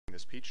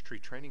this Peachtree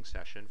training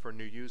session for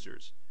new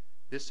users.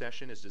 This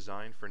session is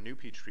designed for new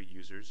Peachtree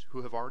users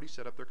who have already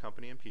set up their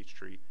company in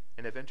Peachtree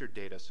and have entered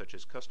data such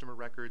as customer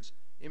records,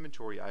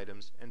 inventory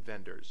items, and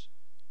vendors.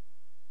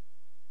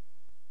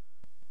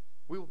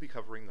 We will be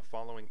covering the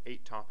following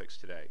 8 topics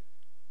today: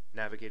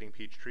 navigating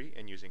Peachtree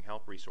and using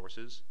help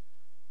resources,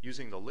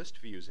 using the list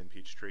views in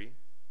Peachtree,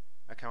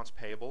 accounts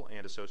payable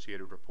and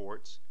associated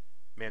reports,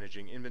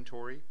 managing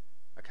inventory,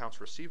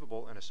 accounts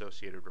receivable and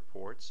associated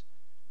reports,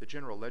 the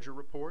general ledger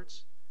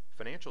reports,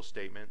 financial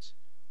statements,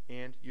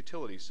 and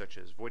utilities such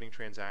as voiding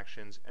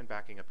transactions and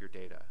backing up your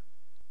data.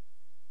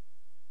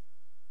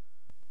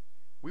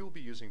 We will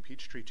be using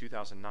Peachtree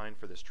 2009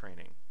 for this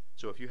training,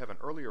 so if you have an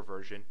earlier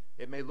version,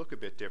 it may look a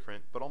bit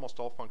different, but almost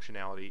all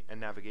functionality and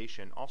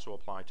navigation also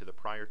apply to the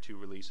prior 2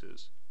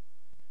 releases.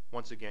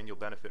 Once again, you'll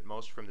benefit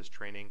most from this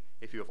training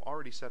if you have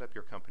already set up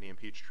your company in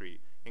Peachtree,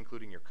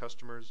 including your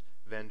customers,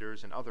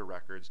 vendors, and other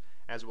records,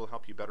 as it will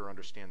help you better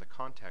understand the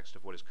context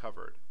of what is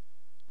covered.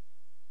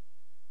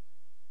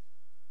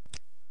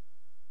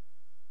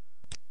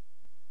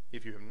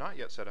 If you have not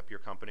yet set up your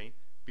company,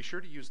 be sure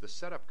to use the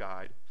Setup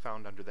Guide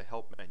found under the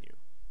Help menu.